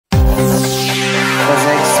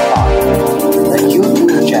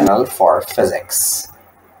for physics.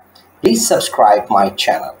 Please subscribe my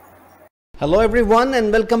channel. Hello everyone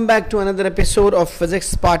and welcome back to another episode of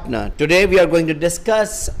Physics Partner. Today we are going to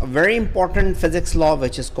discuss a very important physics law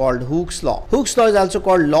which is called Hooke's law. Hooke's law is also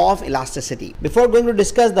called law of elasticity. Before going to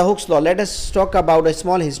discuss the Hooke's law, let us talk about a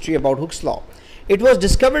small history about Hooke's law. It was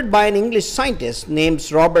discovered by an English scientist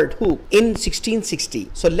named Robert Hooke in 1660.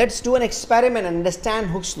 So let's do an experiment and understand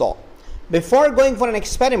Hooke's law. Before going for an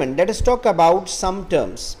experiment, let us talk about some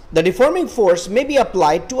terms. The deforming force may be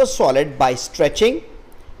applied to a solid by stretching,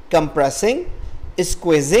 compressing,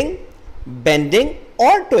 squeezing, bending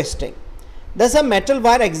or twisting. Thus a metal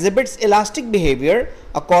wire exhibits elastic behavior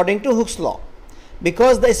according to Hooke's law.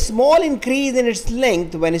 Because the small increase in its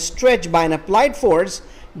length when stretched by an applied force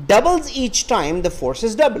doubles each time the force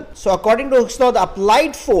is doubled. So according to Hooke's law, the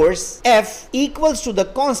applied force F equals to the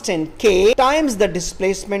constant K times the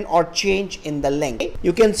displacement or change in the length.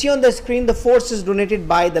 You can see on the screen the force is denoted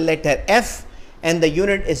by the letter F and the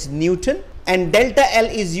unit is Newton. And delta L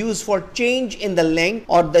is used for change in the length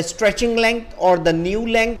or the stretching length or the new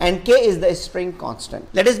length, and K is the spring constant.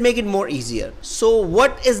 Let us make it more easier. So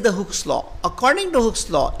what is the Hooke's law? According to Hooke's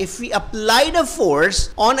law, if we applied a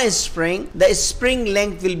force on a spring, the spring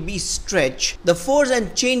length will be stretched. The force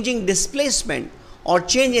and changing displacement or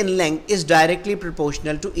change in length is directly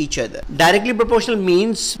proportional to each other. Directly proportional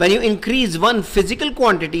means when you increase one physical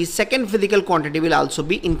quantity, second physical quantity will also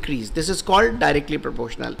be increased. This is called directly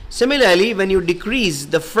proportional. Similarly, when you decrease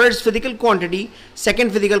the first physical quantity,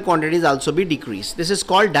 second physical quantity is also be decreased. This is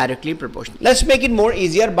called directly proportional. Let's make it more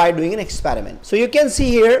easier by doing an experiment. So you can see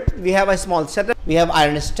here we have a small setup. We have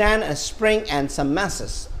iron stand, a spring and some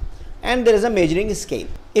masses. And there is a measuring scale.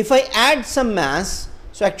 If I add some mass,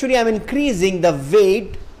 so actually I am increasing the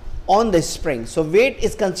weight on the spring. So weight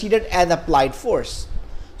is considered as applied force.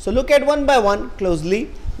 So look at one by one closely.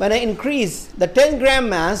 When I increase the 10 gram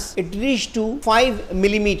mass, it reached to 5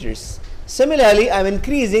 millimeters. Similarly, I'm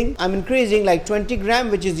increasing like 20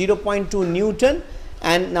 gram, which is 0.2 Newton,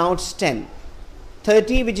 and now it's 10.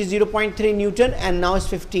 30, which is 0.3 Newton, and now it's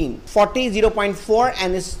 15. 40, 0.4,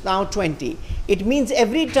 and it's now 20. It means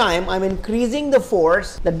every time I'm increasing the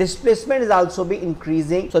force, the displacement is also be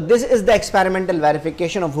increasing. So this is the experimental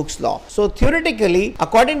verification of Hooke's law. So theoretically,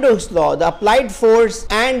 according to Hooke's law, the applied force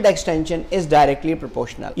and the extension is directly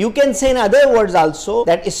proportional. You can say in other words also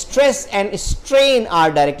that stress and strain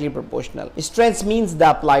are directly proportional. Stress means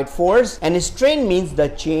the applied force and strain means the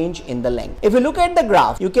change in the length. If you look at the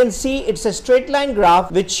graph, you can see it's a straight line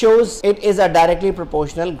graph which shows it is a directly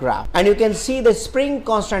proportional graph, and you can see the spring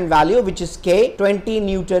constant value which is K, 20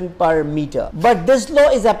 Newton per meter. But this law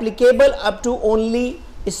is applicable up to only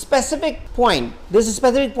a specific point. This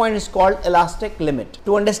specific point is called elastic limit.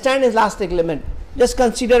 To understand elastic limit, just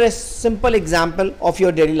consider a simple example of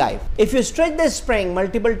your daily life. If you stretch the spring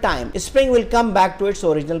multiple times, the spring will come back to its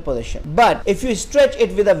original position. But if you stretch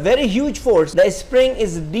it with a very huge force, the spring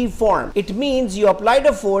is deformed. It means you applied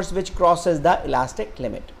a force which crosses the elastic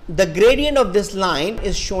limit. The gradient of this line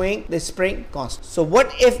is showing the spring constant. So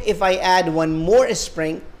what if I add one more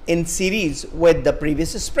spring in series with the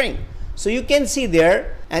previous spring? So you can see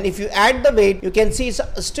there, and if you add the weight, you can see it's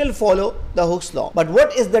still follow the Hooke's law. But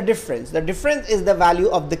what is the difference? The difference is the value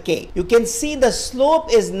of the K. You can see the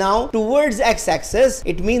slope is now towards x-axis.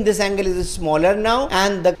 It means this angle is smaller now,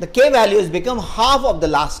 and the K value has become half of the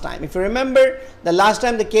last time. If you remember, the last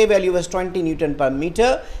time the K value was 20 Newton per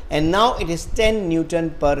meter, and now it is 10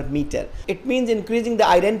 Newton per meter. It means increasing the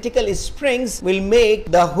identical springs will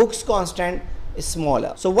make the Hooke's constant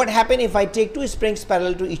smaller. So what happens if I take two springs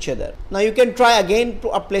parallel to each other? Now you can try again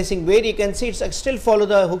placing weight. You can see it's still follow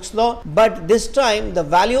the Hooke's law, but this time the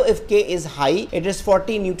value of K is high. It is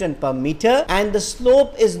 40 Newton per meter, and the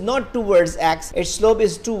slope is not towards X, its slope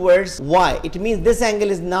is towards Y. It means this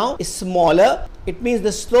angle is now smaller. It means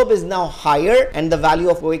the slope is now higher, and the value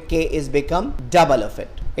of K is become double of it.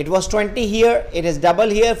 It was 20 here, it is double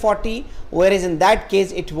here, 40, whereas in that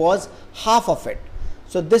case it was half of it.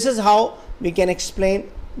 So this is how we can explain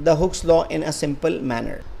the Hooke's law in a simple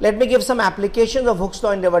manner. Let me give some applications of Hooke's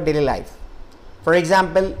law in our daily life. For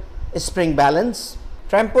example, spring balance,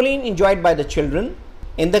 trampoline enjoyed by the children.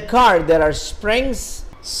 In the car there are springs.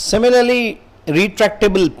 Similarly,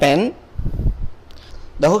 retractable pen.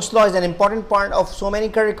 The Hooke's law is an important part of so many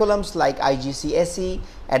curriculums like IGCSE,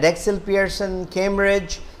 Edexcel Pearson,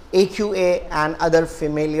 Cambridge, AQA and other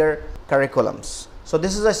familiar curriculums. So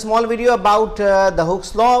this is a small video about the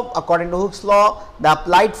Hooke's law. According to Hooke's law, the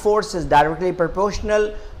applied force is directly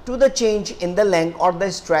proportional to the change in the length or the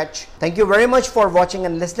stretch. Thank you very much for watching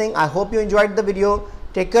and listening. I hope you enjoyed the video.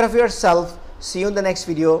 Take care of yourself. See you in the next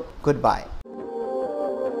video. Goodbye.